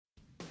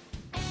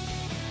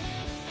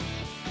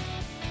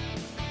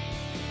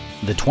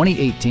the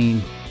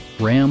 2018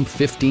 Ram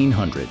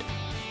 1500.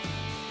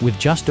 With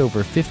just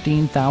over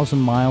 15,000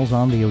 miles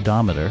on the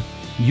odometer,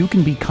 you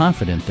can be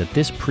confident that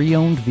this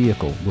pre-owned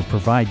vehicle will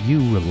provide you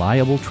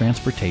reliable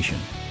transportation.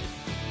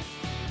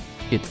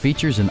 It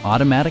features an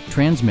automatic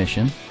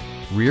transmission,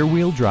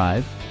 rear-wheel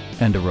drive,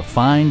 and a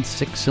refined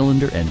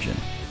 6-cylinder engine.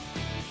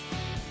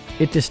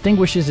 It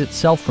distinguishes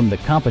itself from the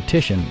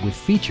competition with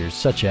features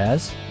such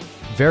as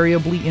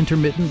variably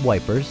intermittent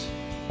wipers,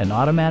 an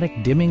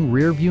automatic dimming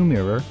rear-view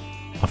mirror,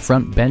 a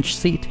front bench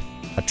seat,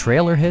 a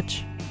trailer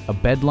hitch, a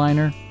bed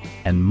liner,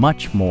 and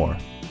much more.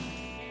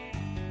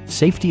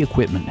 Safety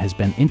equipment has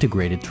been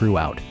integrated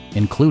throughout,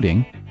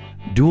 including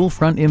dual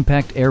front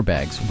impact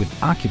airbags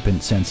with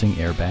occupant sensing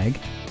airbag,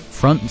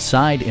 front and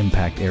side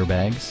impact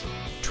airbags,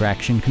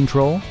 traction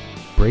control,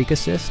 brake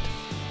assist,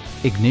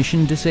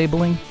 ignition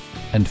disabling,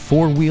 and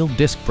 4-wheel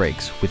disc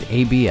brakes with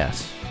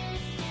ABS.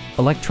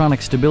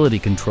 Electronic stability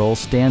control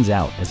stands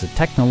out as a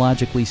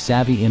technologically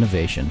savvy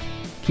innovation,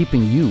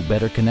 keeping you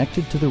better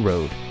connected to the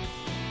road.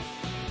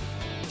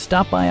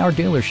 Stop by our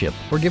dealership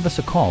or give us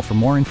a call for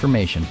more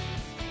information.